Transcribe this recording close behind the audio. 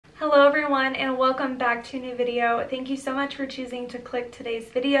Hello everyone and welcome back to a new video. Thank you so much for choosing to click today's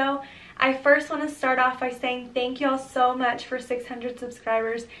video. I first want to start off by saying thank you all so much for 600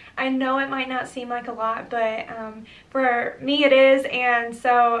 subscribers. I know it might not seem like a lot, but for me it is, and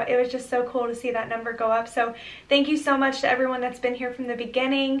so it was just so cool to see that number go up. So thank you so much to everyone that's been here from the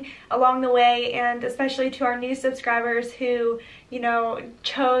beginning, along the way, and especially to our new subscribers who,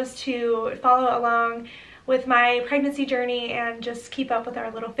 chose to follow along with my pregnancy journey and just keep up with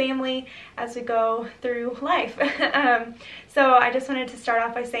our little family as we go through life. So I just wanted to start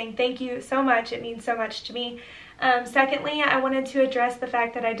off by saying thank you so much. It means so much to me. Secondly, I wanted to address the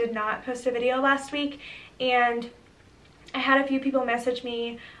fact that I did not post a video last week, and I had a few people message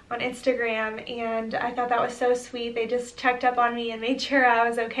me on Instagram, and I thought that was so sweet. They just checked up on me and made sure I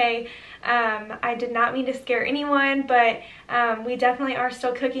was okay. I did not mean to scare anyone, but we definitely are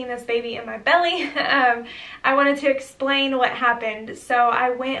still cooking this baby in my belly. I wanted to explain what happened. So I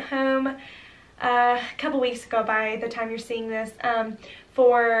went home a couple weeks ago, by the time you're seeing this,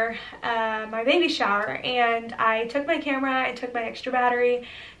 for my baby shower, and I took my camera, I took my extra battery,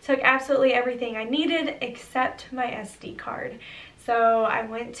 took absolutely everything I needed except my SD card. So I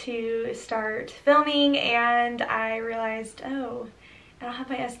went to start filming and I realized, oh, I don't have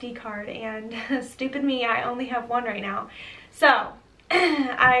my SD card, and stupid me, I only have one right now. So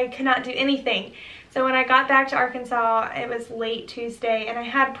I could not do anything. So when I got back to Arkansas, it was late Tuesday, and I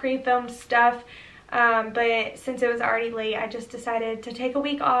had pre-filmed stuff, but since it was already late, I just decided to take a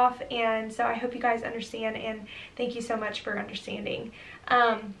week off, and so I hope you guys understand, and thank you so much for understanding.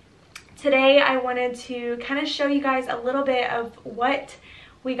 Today I wanted to kind of show you guys a little bit of what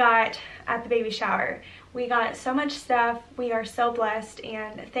we got at the baby shower. We got so much stuff. We are so blessed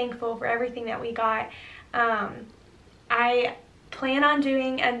and thankful for everything that we got. I plan on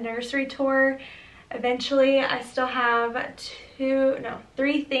doing a nursery tour eventually. I still have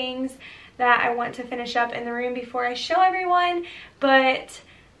 3 things that I want to finish up in the room before I show everyone, but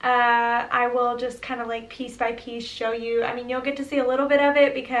I will just kind of like piece by piece show you. I mean, you'll get to see a little bit of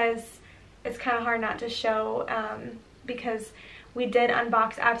it because it's kind of hard not to show, because we did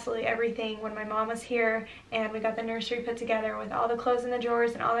unbox absolutely everything when my mom was here, and we got the nursery put together with all the clothes in the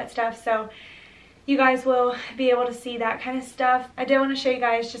drawers and all that stuff. So you guys will be able to see that kind of stuff. I did want to show you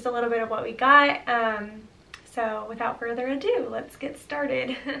guys just a little bit of what we got. So without further ado, let's get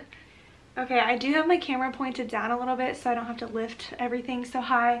started. Okay, I do have my camera pointed down a little bit so I don't have to lift everything so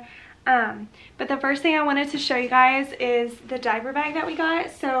high. But the first thing I wanted to show you guys is the diaper bag that we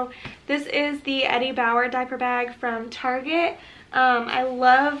got. So this is the Eddie Bauer diaper bag from Target. I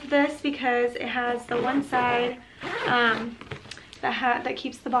love this because it has the one side that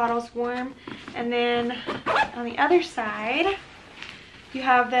keeps the bottles warm, and then on the other side you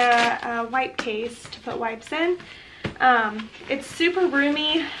have the wipe case to put wipes in. It's super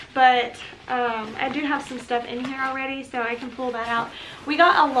roomy, but I do have some stuff in here already, so I can pull that out. We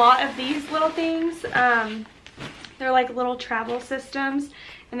got a lot of these little things. They're like little travel systems,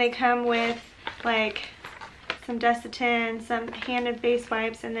 and they come with like some Desitin, some hand and face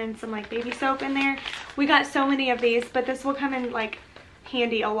wipes, and then some like baby soap in there. We got so many of these, but this will come in like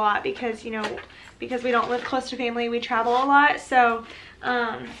handy a lot because, because we don't live close to family, we travel a lot. So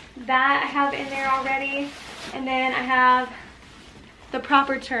that I have in there already. And then I have the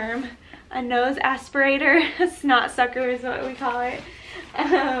proper term, a nose aspirator. Snot sucker is what we call it.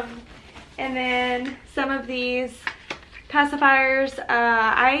 And then some of these pacifiers.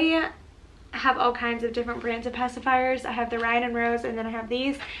 I have all kinds of different brands of pacifiers. I have the Ryan & Rose, and then I have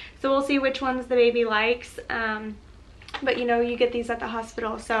these. So we'll see which ones the baby likes. But you get these at the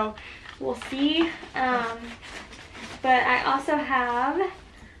hospital, so we'll see. But I also have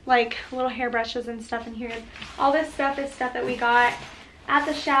like little hairbrushes and stuff in here. All this stuff is stuff that we got at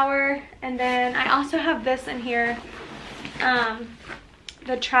the shower. And then I also have this in here,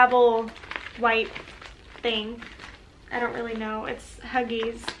 the travel wipe thing. I don't really know, it's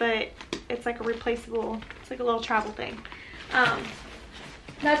Huggies, but it's like a replaceable, it's like a little travel thing.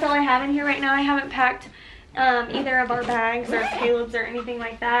 That's all I have in here right now. I haven't packed either of our bags or Caleb's or anything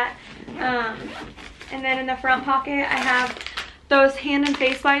like that. And then in the front pocket I have those hand and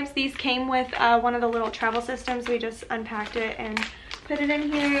face wipes. These came with one of the little travel systems. We just unpacked it and put it in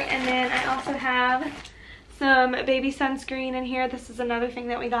here. And then I also have some baby sunscreen in here. This is another thing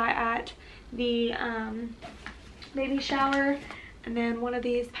that we got at the baby shower. And then one of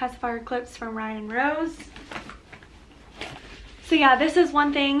these pacifier clips from Ryan & Rose. So yeah, this is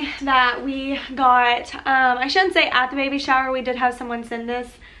one thing that we got. I shouldn't say at the baby shower. We did have someone send this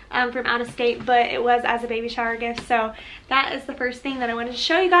from out of state, but it was as a baby shower gift. So that is the first thing that I wanted to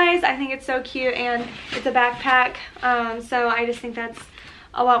show you guys. I think it's so cute, and it's a backpack, so I just think that's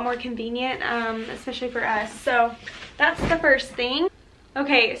a lot more convenient, especially for us. So that's the first thing.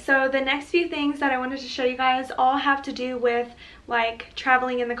 Okay, so the next few things that I wanted to show you guys all have to do with like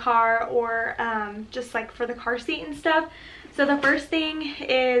traveling in the car or just like for the car seat and stuff. So the first thing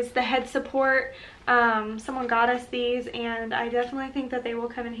is the head support. Someone got us these, and I definitely think that they will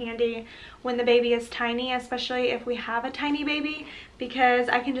come in handy when the baby is tiny, especially if we have a tiny baby, because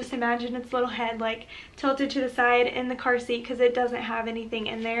I can just imagine its little head like tilted to the side in the car seat because it doesn't have anything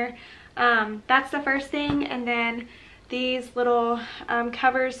in there. That's the first thing. And then these little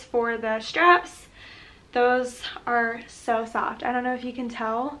covers for the straps, those are so soft. I don't know if you can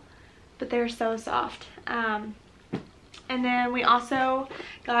tell, but they're so soft. And then we also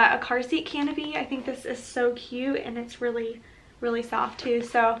got a car seat canopy. I think this is so cute, and it's really, really soft too.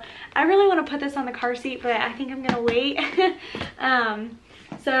 So I really want to put this on the car seat, but I think I'm gonna wait.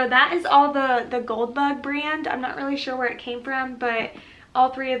 So that is all the Goldbug brand. I'm not really sure where it came from, but all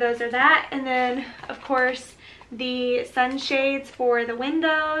three of those are that. And then of course the sunshades for the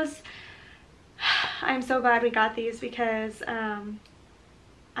windows. I'm so glad we got these because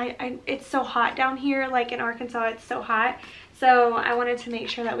it's so hot down here. Like in Arkansas, it's so hot. So I wanted to make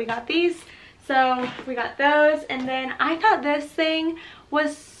sure that we got these. So we got those. And then I thought this thing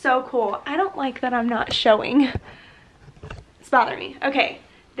was so cool. I don't like that I'm not showing. It's bothering me. Okay,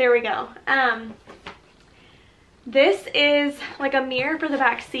 there we go. This is like a mirror for the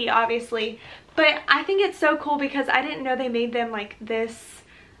back seat, obviously. But I think it's so cool because I didn't know they made them like this,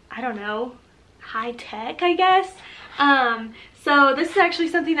 I don't know, high tech, I guess. So this is actually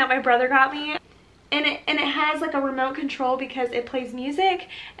something that my brother got me, and it has like a remote control because it plays music,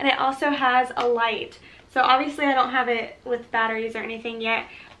 and it also has a light. So obviously I don't have it with batteries or anything yet,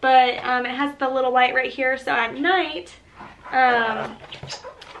 but it has the little light right here. So at night, I'll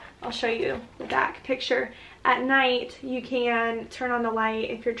show you the back picture. At night you can turn on the light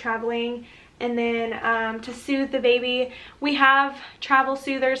if you're traveling. And then to soothe the baby, we have travel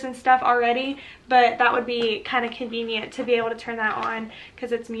soothers and stuff already, but that would be kind of convenient to be able to turn that on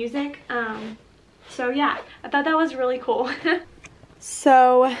because it's music. So yeah, I thought that was really cool.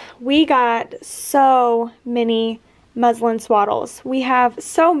 So we got so many muslin swaddles. We have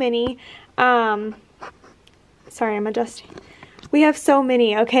so many. Sorry, I'm adjusting. We have so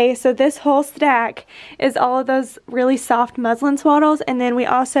many, okay? So this whole stack is all of those really soft muslin swaddles, and then we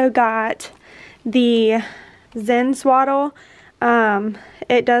also got the Zen swaddle.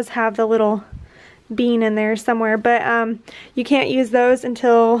 It does have the little bean in there somewhere, but you can't use those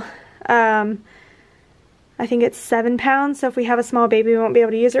until I think it's 7 pounds. So if we have a small baby, we won't be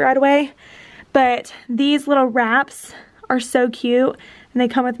able to use it right away. But these little wraps are so cute, and they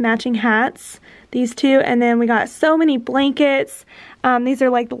come with matching hats, these two. And then we got so many blankets. These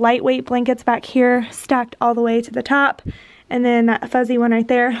are like lightweight blankets back here, stacked all the way to the top. And then that fuzzy one right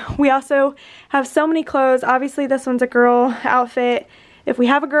there. We also have so many clothes. Obviously this one's a girl outfit. If we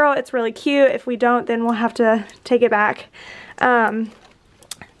have a girl, it's really cute. If we don't, then we'll have to take it back.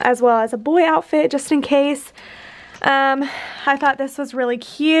 As well as a boy outfit, just in case. I thought this was really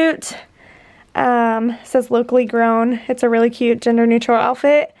cute. It says locally grown. It's a really cute gender neutral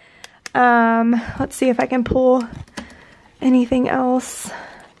outfit. Let's see if I can pull anything else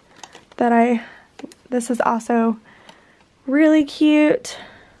that this is also really cute.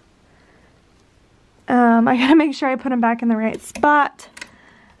 I gotta make sure I put them back in the right spot.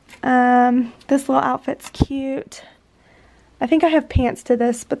 This little outfit's cute. I think I have pants to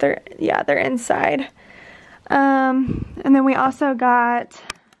this, but they're inside. And then we also got,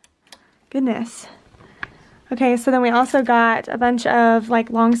 goodness. Okay, so then we also got a bunch of like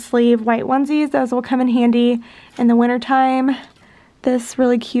long sleeve white onesies. Those will come in handy in the wintertime. This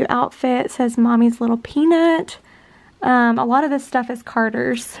really cute outfit says Mommy's Little Peanut. A lot of this stuff is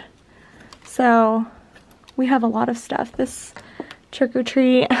Carter's. So we have a lot of stuff. This trick or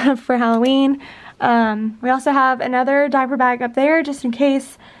treat for Halloween. We also have another diaper bag up there just in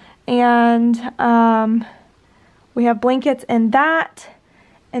case. And we have blankets in that.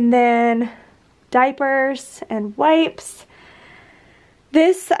 And then diapers and wipes.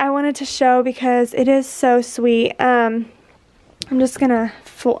 This I wanted to show because it is so sweet. I'm just gonna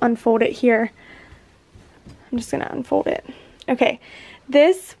unfold it here. I'm just gonna unfold it. Okay,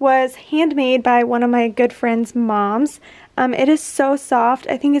 this was handmade by one of my good friend's moms. It is so soft.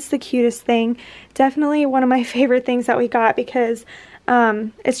 I think it's the cutest thing. Definitely one of my favorite things that we got because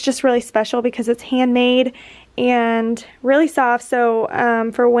it's just really special because it's handmade and really soft. So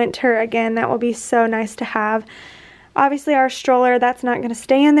for winter, again, that will be so nice to have. Obviously our stroller, that's not gonna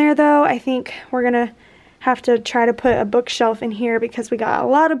stay in there though. I think we're gonna have to try to put a bookshelf in here because we got a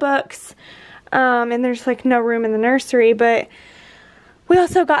lot of books. And there's like no room in the nursery, but We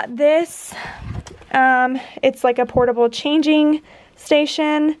also got this. It's like a portable changing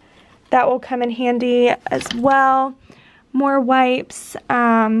station. That will come in handy as well. More wipes.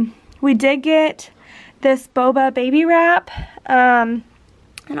 We did get this boba baby wrap, and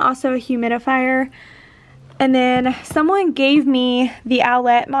also a humidifier. And then someone gave me the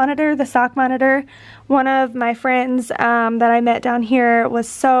Owlet monitor, the sock monitor. One of my friends that I met down here was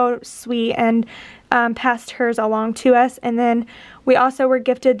so sweet and passed hers along to us. And then we also were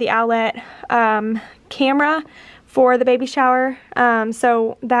gifted the Owlet camera for the baby shower.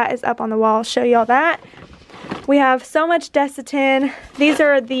 So that is up on the wall. I'll show you all that. We have so much Desitin. These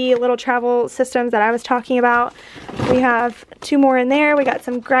are the little travel systems that I was talking about. We have 2 more in there. We got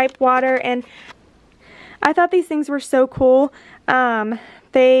some gripe water, and I thought these things were so cool.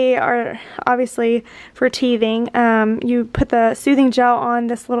 They are obviously for teething. You put the soothing gel on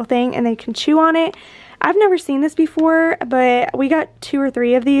this little thing and they can chew on it. I've never seen this before, but we got 2 or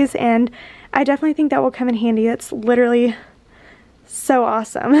 3 of these, and I definitely think that will come in handy. It's literally so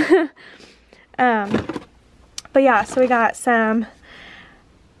awesome. But yeah, so we got some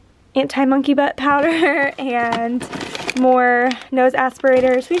anti-monkey butt powder and more nose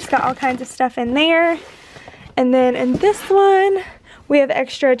aspirators. We just got all kinds of stuff in there. And then in this one, we have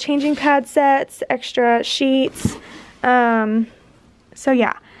extra changing pad sets, extra sheets. So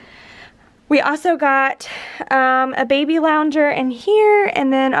yeah. We also got a baby lounger in here,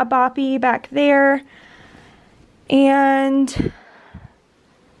 and then a boppy back there. And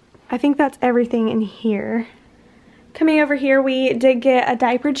I think that's everything in here. Coming over here, we did get a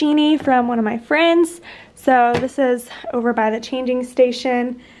diaper genie from one of my friends. So this is over by the changing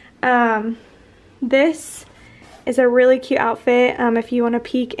station. This is a really cute outfit if you want to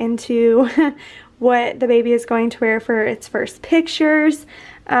peek into what the baby is going to wear for its first pictures.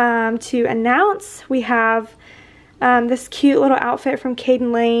 To announce, we have this cute little outfit from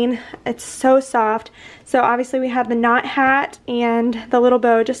Caden Lane. It's so soft. So obviously we have the knot hat and the little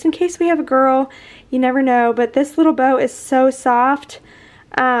bow, just in case we have a girl. You never know, but this little bow is so soft.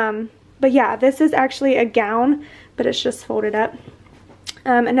 But yeah, this is actually a gown, but it's just folded up.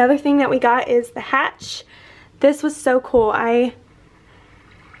 Another thing that we got is the hatch. This was so cool. I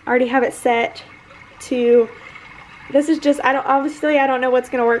already have it set to, this is just, obviously I don't know what's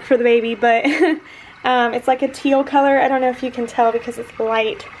going to work for the baby, but it's like a teal color. I don't know if you can tell because it's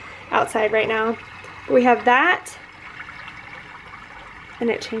light outside right now. But we have that, and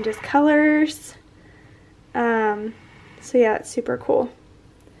it changes colors. So yeah, it's super cool.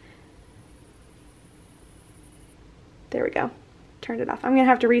 There we go. Turned it off. I'm gonna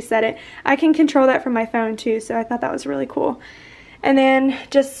have to reset it. I can control that from my phone too, so I thought that was really cool. And then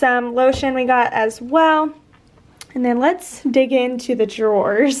just some lotion we got as well. And then let's dig into the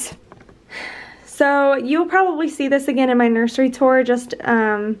drawers. So you'll probably see this again in my nursery tour, just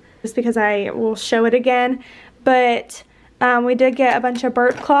because I will show it again. But we did get a bunch of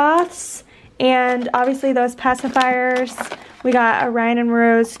burp cloths, and obviously those pacifiers. We got a Ryan and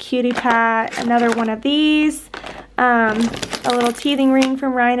Rose Cutie Pat, another one of these, a little teething ring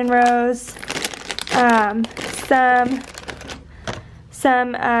from Ryan and Rose,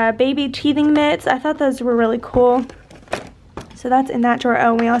 some baby teething mitts. I thought those were really cool. So that's in that drawer.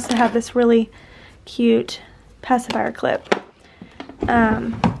 Oh, and we also have this really cute pacifier clip.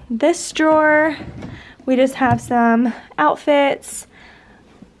 This drawer, we just have some outfits.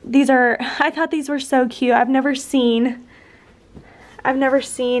 These are, I thought these were so cute. I've never seen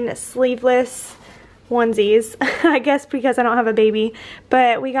sleeveless onesies. I guess because I don't have a baby,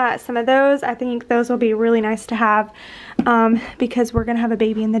 but we got some of those. I think those will be really nice to have because we're gonna have a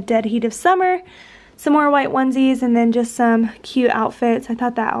baby in the dead heat of summer. Some more white onesies, and then just some cute outfits. I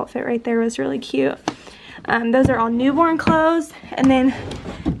thought that outfit right there was really cute. Those are all newborn clothes. And then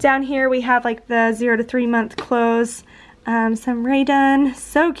down here we have like the 0 to 3 month clothes. Some Rae Dunn,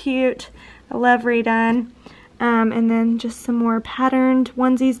 so cute. I love Rae Dunn. And then just some more patterned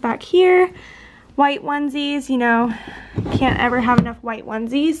onesies back here. White onesies, you know, can't ever have enough white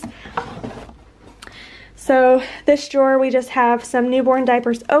onesies. So this drawer, we just have some newborn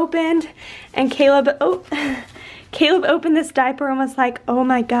diapers opened, and Caleb opened this diaper and was like, oh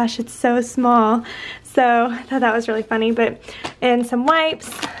my gosh, it's so small. So I thought that was really funny. But, and some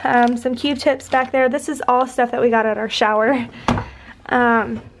wipes, some Q-tips back there. This is all stuff that we got at our shower.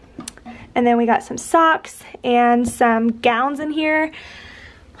 And then we got some socks and some gowns in here.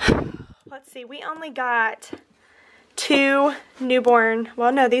 Let's see, we only got 2 newborn,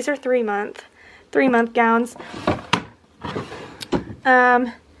 well no, these are 3 month gowns.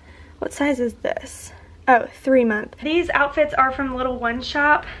 What size is this? Oh, 3 month. These outfits are from Little One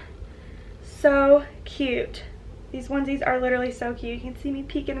Shop. So cute. These onesies are literally so cute. You can see me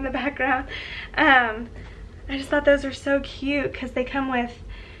peeking in the background. I just thought those were so cute because they come with,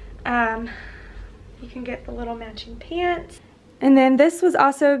 you can get the little matching pants. And then this was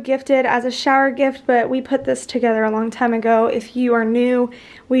also gifted as a shower gift, but we put this together a long time ago. If you are new,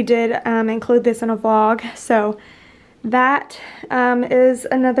 we did include this in a vlog. So that is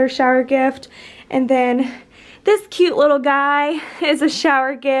another shower gift. And then this cute little guy is a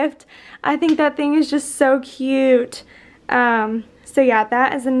shower gift. I think that thing is just so cute. So yeah,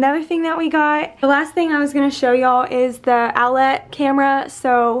 that is another thing that we got. The last thing I was going to show y'all is the outlet camera.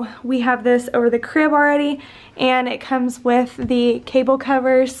 So we have this over the crib already, and it comes with the cable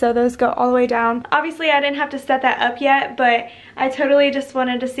covers, so those go all the way down. Obviously I didn't have to set that up yet, but I totally just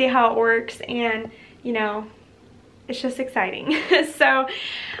wanted to see how it works, and you know, it's just exciting. So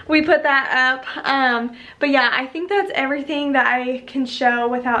we put that up. But yeah, I think that's everything that I can show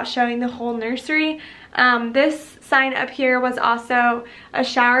without showing the whole nursery. This sign up here was also a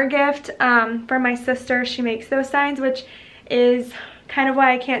shower gift from my sister. She makes those signs, which is kind of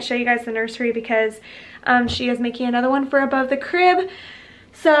why I can't show you guys the nursery, because she is making another one for above the crib.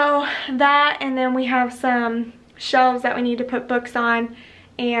 So that, and then we have some shelves that we need to put books on,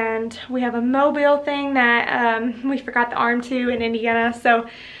 and we have a mobile thing that we forgot the arm to in Indiana, so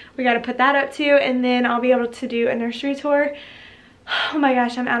we got to put that up too, and then I'll be able to do a nursery tour. Oh my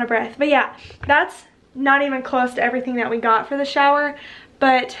gosh, I'm out of breath. But yeah, that's not even close to everything that we got for the shower,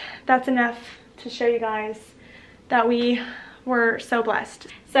 but that's enough to show you guys that we were so blessed.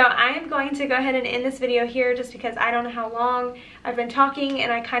 So I am going to go ahead and end this video here, just because I don't know how long I've been talking,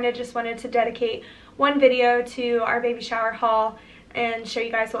 and I kind of just wanted to dedicate one video to our baby shower haul and show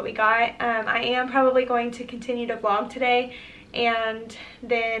you guys what we got. I am probably going to continue to vlog today, and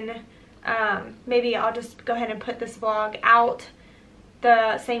then maybe I'll just go ahead and put this vlog out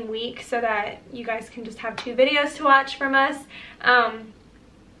the same week so that you guys can just have 2 videos to watch from us.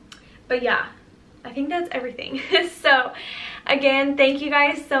 But yeah, I think that's everything. So again, thank you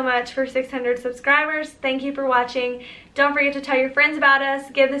guys so much for 600 subscribers. Thank you for watching. Don't forget to tell your friends about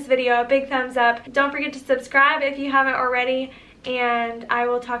us. Give this video a big thumbs up. Don't forget to subscribe if you haven't already, and I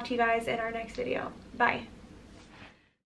will talk to you guys in our next video. Bye.